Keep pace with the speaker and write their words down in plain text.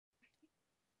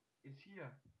It's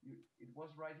here. It was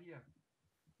right here.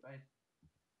 Right.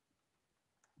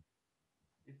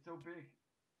 It's so big.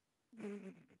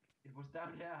 It was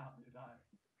down here. You die.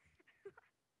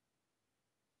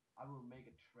 I will make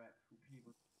a trap for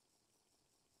people.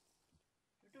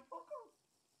 Shut the fuck up.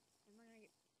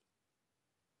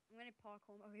 I'm gonna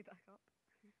parkour my way back up.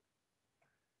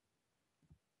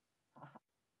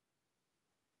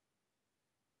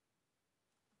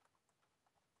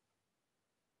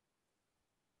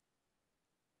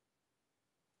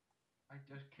 I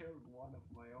just killed one of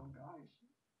my own guys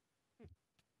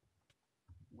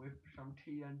with some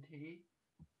TNT.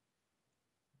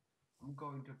 I'm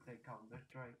going to play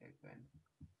Counter-Strike again.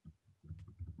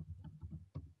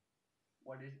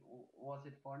 Was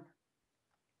it fun?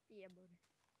 Yeah, buddy.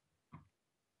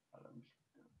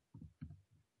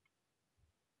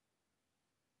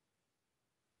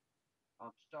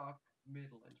 I'm stuck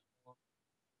middle and small.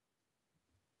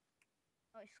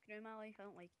 Oh, screw my life. I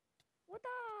don't like it. What the?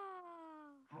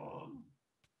 Boom!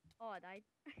 Oh, I died.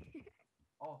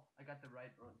 Oh, I got the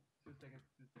right one. 2 seconds,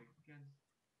 2 seconds.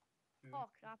 Oh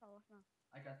crap! I lost my.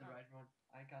 I got the Oh, right one.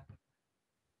 I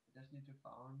just need to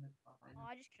find it. oh,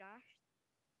 I just crashed.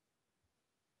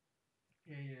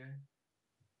 Okay, yeah,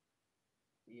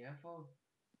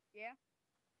 Yeah.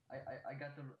 I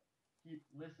got the.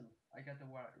 Listen, I got the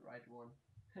right one.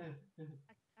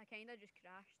 I kind of just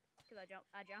crashed because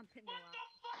I jumped in the lava.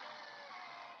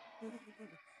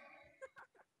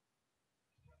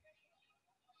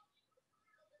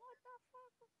 What the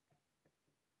fuck?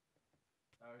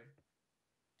 Sorry.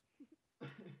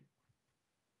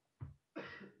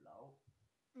 Lav.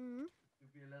 Mm. Du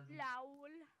bliver lavet sådan,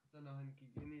 Lol. så når han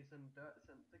gik ind i sådan en dør,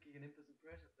 så gik han ind på sådan en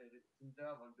pressure plate, sådan en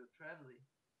dør, hvor han blev trapped i.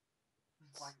 Så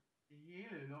sprang det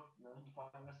hele i luften, og han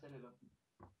sprang mig selv i luften.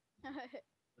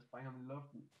 Så sprang ham i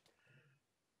luften.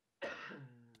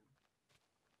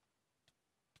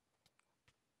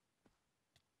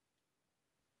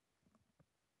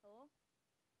 Hello?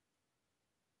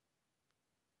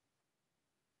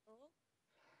 Hello?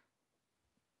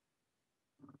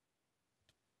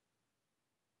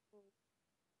 Oh.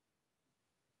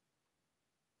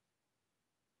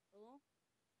 Hello?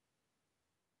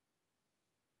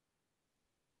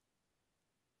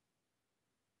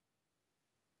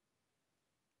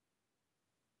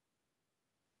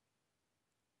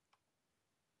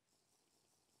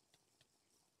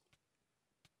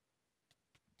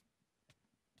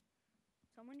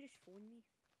 Someone just phoned me.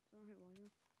 I don't know who it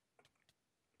was.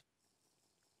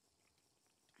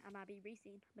 I might be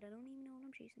racing, but I don't even know what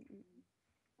I'm chasing.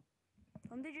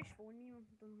 Somebody just phoned me. I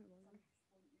don't know who it was.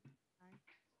 Aye.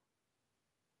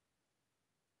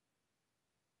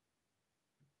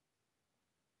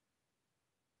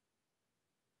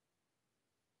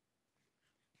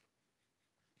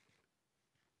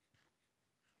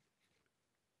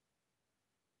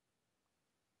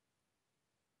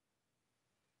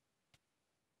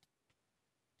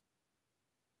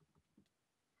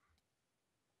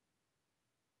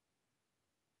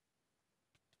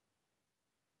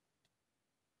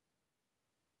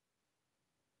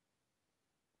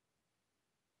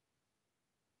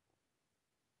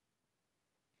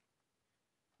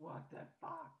 What the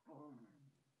fuck? Boom.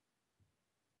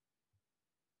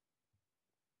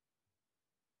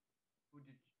 Who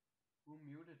did? Who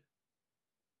muted?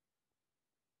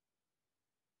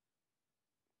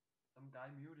 Some guy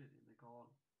muted in the call.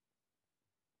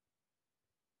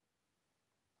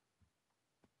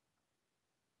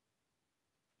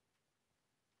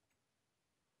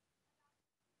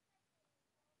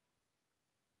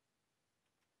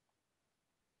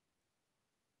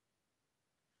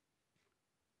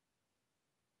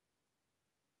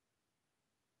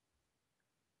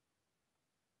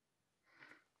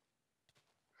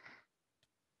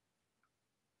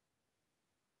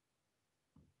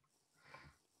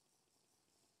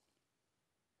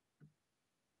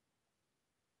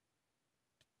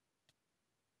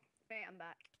 Right, I'm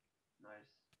back. Nice.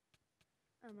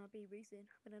 I might be racing,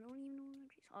 but I don't even know what I'm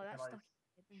chasing. Oh, Shall that's I stuck.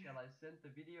 shall I send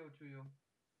the video to you?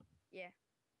 Yeah.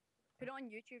 Put it on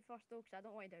YouTube first though, because I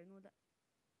don't want to download it.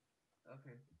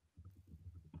 Okay.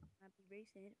 I'd be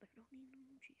racing it, but I don't even know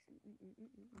what I'm chasing.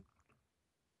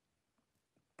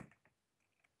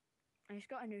 I just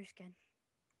got a new skin,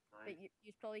 but Nice.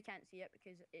 you probably can't see it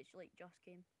because it's like just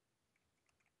came.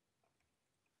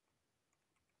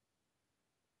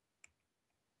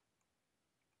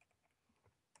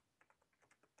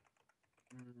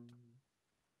 Mm,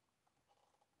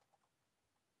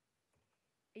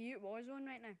 Are you at Warzone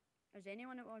right now? Is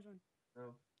anyone at Warzone?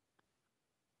 no.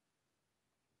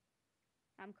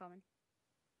 I'm coming.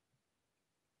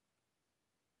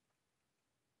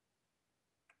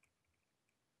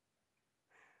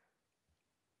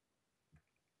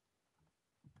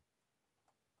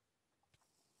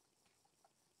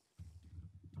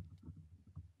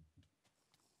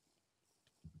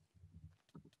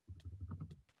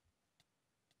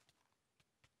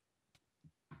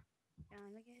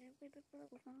 Gotta get it with the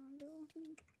purple follow.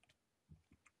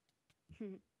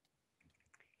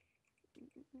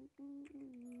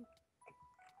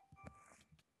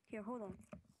 Here, hold on.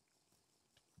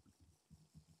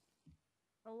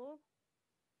 Hello?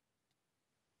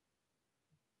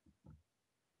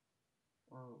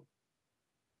 Oh.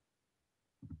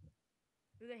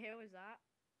 Who the hell is that?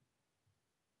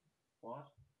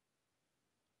 What?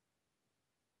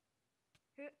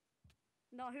 Who?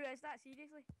 No, who is that?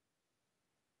 Seriously?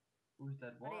 Who's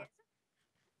that? What? Alright,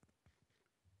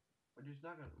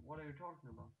 What are you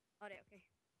talking about? alright, okay.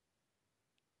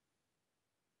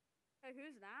 Hey,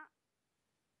 who's that?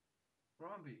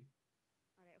 Grumpy.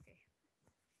 Alright, okay.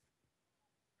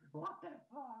 What the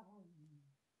fuck?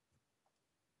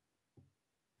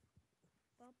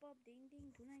 Pop up, ding ding,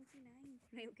 299.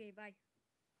 Right, okay, bye.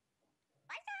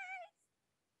 Bye,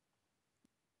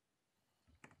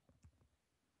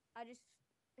 guys!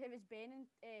 It was Ben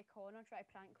and Connor trying to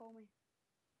prank call me.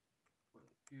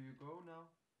 Do you go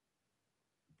now?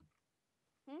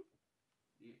 Hmm?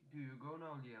 Do you go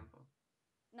now, Liam?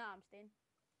 Nah, I'm staying.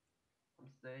 I'm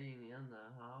staying in the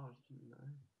house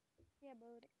tonight. Yeah,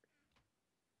 buddy.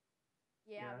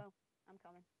 Yeah, well, I'm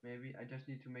coming. Maybe I just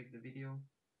need to make the video.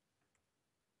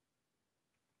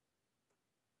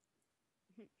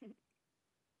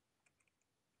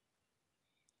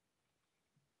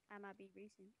 I might be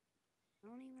racing. I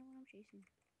don't even know what I'm chasing.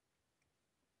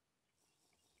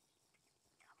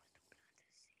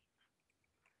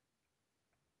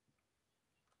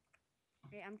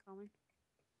 Right, I'm coming.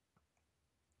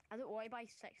 I don't want to buy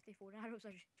 64 arrows,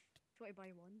 I just want to buy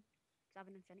one. Because I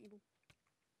have an infinity bow.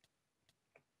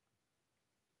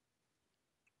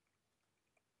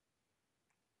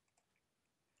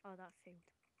 Oh, that failed.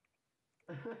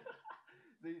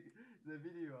 the the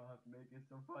video I have made is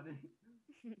so funny.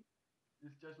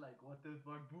 It's just like what the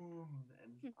fuck, boom,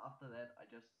 and after that I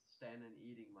just stand and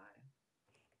eating my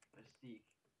steak.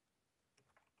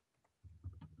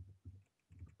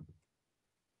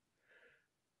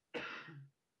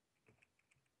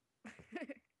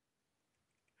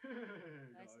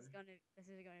 This is gonna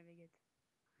be good.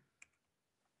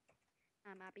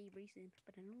 I might be racing,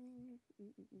 but I don't.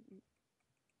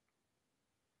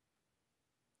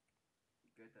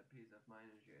 Get that piece of mine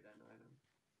and shit, I know I don't.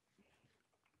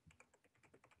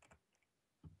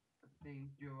 I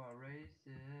think you are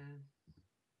racist.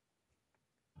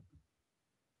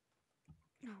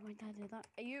 Oh, why did I do that?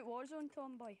 Are you at Warzone,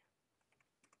 Tomboy?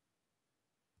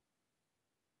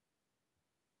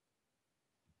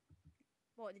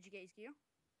 What, did you get his gear?